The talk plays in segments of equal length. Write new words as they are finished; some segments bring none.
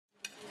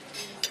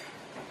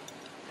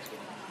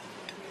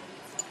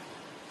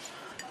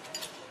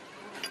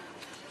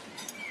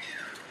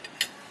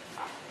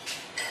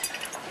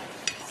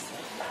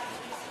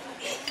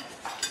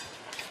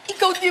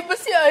Di ba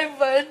si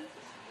Ivan?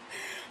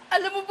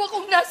 Alam mo ba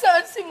kung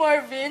nasaan si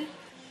Marvin?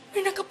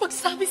 May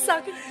nakapagsabi sa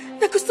akin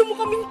na gusto mo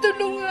kaming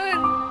tulungan.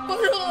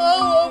 Parang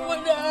awa mo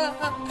na.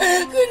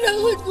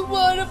 Kailangan ko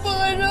para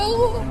pangalan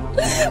ko.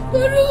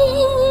 Parang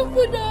awa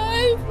mo na,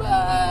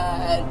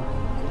 Ivan.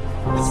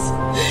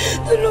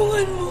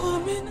 Tulungan mo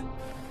kami na.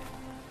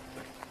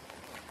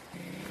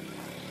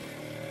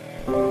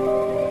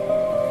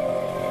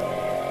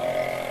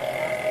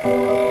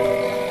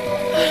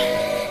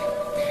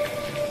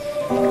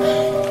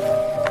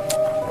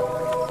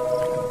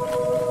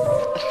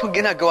 Ano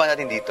ginagawa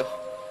natin dito?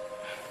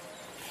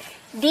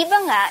 Di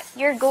ba nga,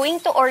 you're going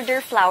to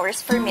order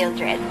flowers for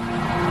Mildred?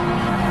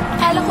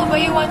 Kala ko ba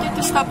you wanted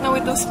to stop na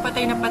with those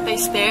patay na patay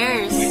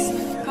stares?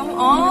 Come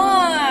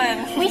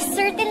on! We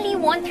certainly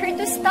want her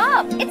to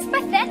stop. It's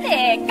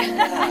pathetic.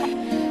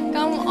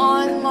 Come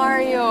on,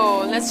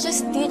 Mario. Let's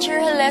just teach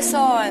her a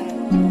lesson.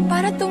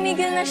 Para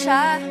tumigil na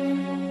siya.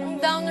 Ang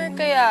downer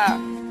kaya.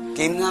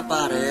 Game nga,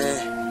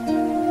 pare.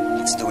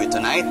 Let's do it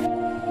tonight.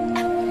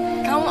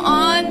 Come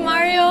on,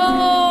 Mario!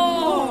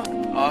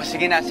 Oh,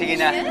 sige na, sige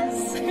na.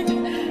 Yes?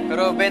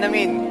 Pero,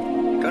 Benjamin,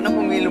 ikaw na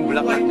pumilong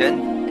bulaklak dyan.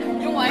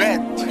 Yung what?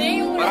 Red.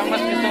 Yung Parang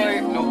mas gusto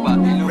ay lupa.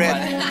 Red.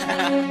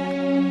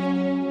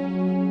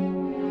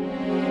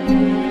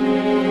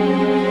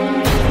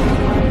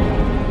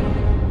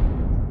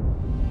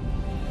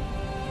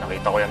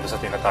 Nakita ko yan doon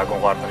sa tinatagong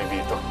kwarto ni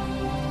Vito.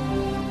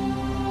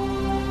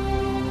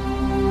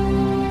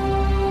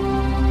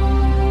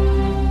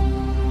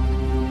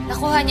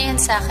 Nakuha niya yan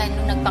sa akin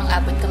nung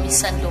nagpang-abot kami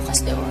sa San Lucas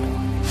de Oro.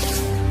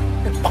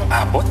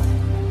 Nagpang-abot?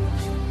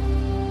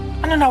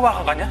 Ano,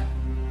 nawakan ka niya?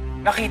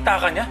 Nakita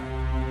ka niya?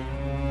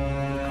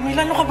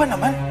 Camila, ano ka ba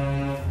naman?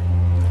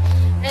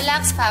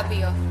 Relax,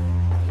 Fabio.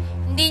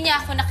 Hindi niya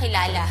ako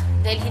nakilala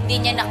dahil hindi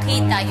niya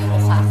nakita yung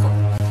mukha ko.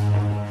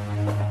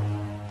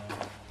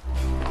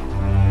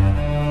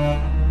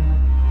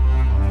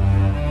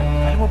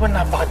 Alam mo ba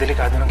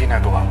napakadelikado ng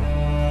ginagawa mo?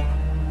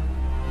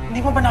 Hindi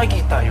mo ba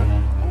nakikita yun?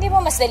 Hindi ba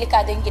mas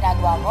delikado yung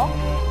ginagawa mo?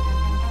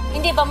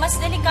 Hindi ba mas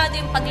delikado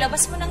yung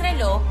paglabas mo ng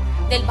relo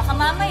dahil baka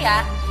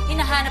mamaya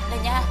hinahanap na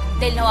niya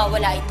dahil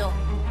nawawala ito?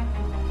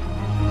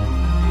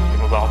 Hindi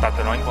mo ba ako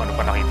tatanungin kung ano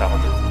pa nakita ko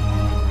doon?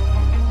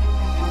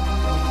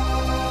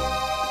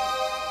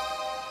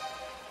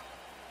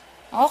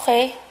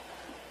 Okay.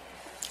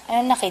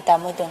 Ano nakita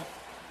mo doon?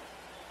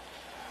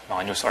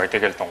 Mga news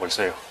article tungkol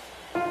sa'yo.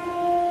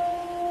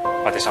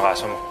 Pati sa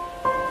kaso mo.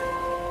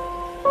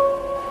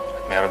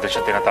 At meron din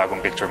siya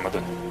tinatagong picture mo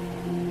doon.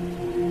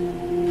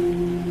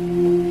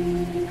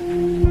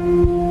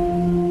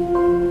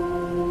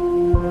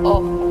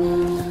 Oh.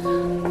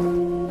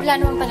 Wala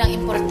naman palang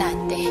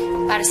importante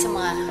para sa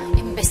mga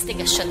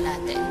investigasyon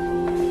natin.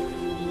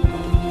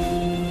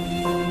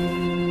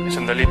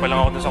 Sandali pa lang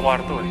ako doon sa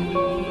kwarto eh.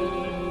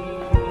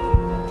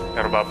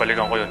 Pero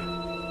babalikan ko yun.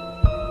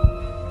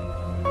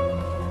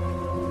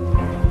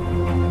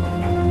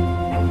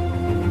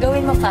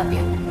 Gawin mo,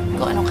 Fabio,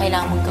 kung anong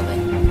kailangan mong gawin.